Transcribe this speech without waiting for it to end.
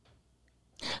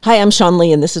Hi, I'm Sean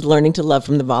Lee, and this is Learning to Love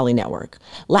from the Volley Network.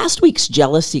 Last week's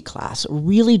jealousy class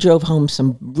really drove home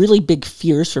some really big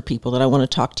fears for people that I want to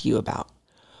talk to you about.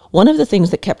 One of the things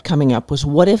that kept coming up was,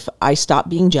 what if I stop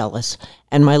being jealous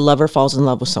and my lover falls in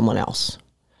love with someone else?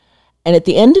 And at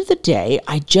the end of the day,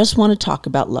 I just want to talk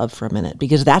about love for a minute,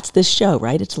 because that's this show,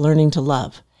 right? It's learning to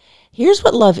love. Here's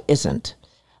what love isn't.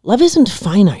 Love isn't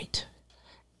finite.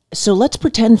 So let's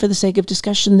pretend, for the sake of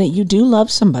discussion, that you do love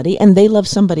somebody and they love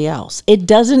somebody else. It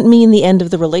doesn't mean the end of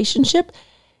the relationship.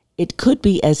 It could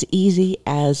be as easy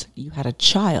as you had a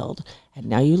child and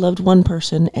now you loved one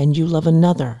person and you love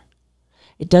another.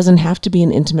 It doesn't have to be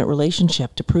an intimate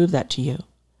relationship to prove that to you.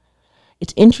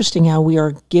 It's interesting how we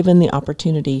are given the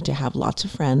opportunity to have lots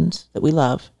of friends that we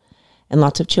love and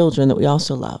lots of children that we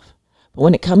also love. But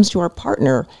when it comes to our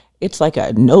partner, it's like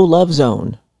a no love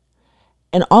zone.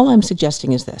 And all I'm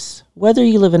suggesting is this: whether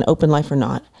you live an open life or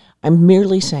not, I'm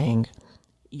merely saying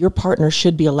your partner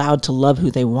should be allowed to love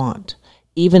who they want,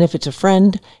 even if it's a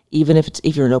friend, even if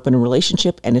you're in an open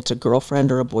relationship and it's a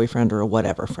girlfriend or a boyfriend or a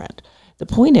whatever friend. The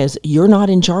point is, you're not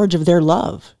in charge of their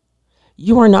love.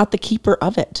 You are not the keeper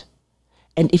of it.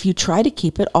 And if you try to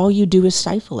keep it, all you do is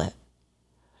stifle it.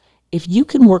 If you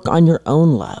can work on your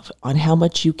own love, on how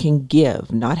much you can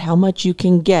give, not how much you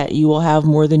can get, you will have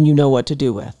more than you know what to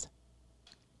do with.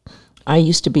 I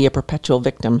used to be a perpetual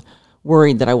victim,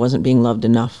 worried that I wasn't being loved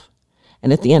enough.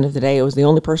 And at the end of the day, it was the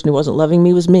only person who wasn't loving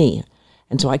me was me.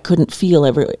 And so I couldn't feel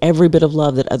every bit of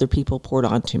love that other people poured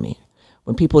onto me.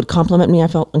 When people would compliment me, I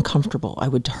felt uncomfortable. I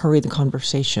would hurry the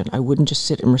conversation. I wouldn't just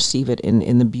sit and receive it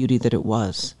in the beauty that it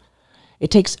was.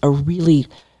 It takes a really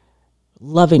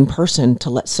loving person to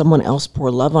let someone else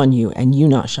pour love on you and you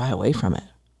not shy away from it.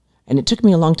 And it took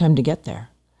me a long time to get there.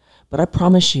 But I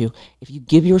promise you, if you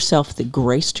give yourself the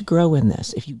grace to grow in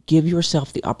this, if you give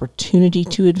yourself the opportunity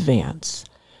to advance,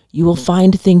 you will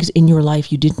find things in your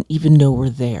life you didn't even know were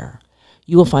there.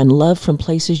 You will find love from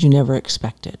places you never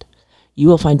expected. You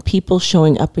will find people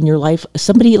showing up in your life,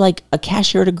 somebody like a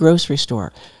cashier at a grocery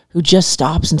store who just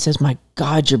stops and says, "My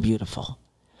God, you're beautiful."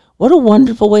 What a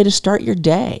wonderful way to start your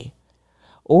day.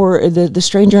 Or the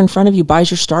stranger in front of you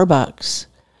buys your Starbucks.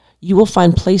 You will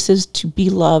find places to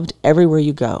be loved everywhere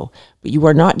you go, but you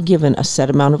are not given a set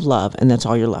amount of love, and that's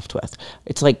all you're left with.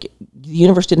 It's like the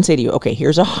universe didn't say to you, okay,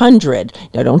 here's 100.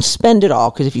 Now don't spend it all,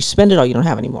 because if you spend it all, you don't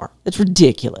have any more. That's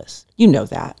ridiculous. You know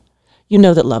that. You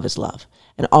know that love is love.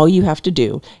 And all you have to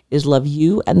do is love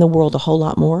you and the world a whole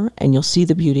lot more, and you'll see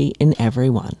the beauty in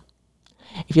everyone.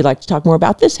 If you'd like to talk more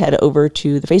about this, head over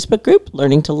to the Facebook group,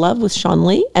 Learning to Love with Sean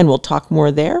Lee, and we'll talk more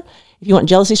there. If you want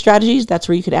jealousy strategies, that's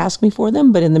where you could ask me for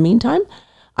them. But in the meantime,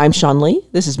 I'm Sean Lee.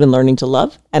 This has been Learning to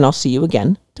Love, and I'll see you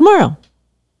again tomorrow.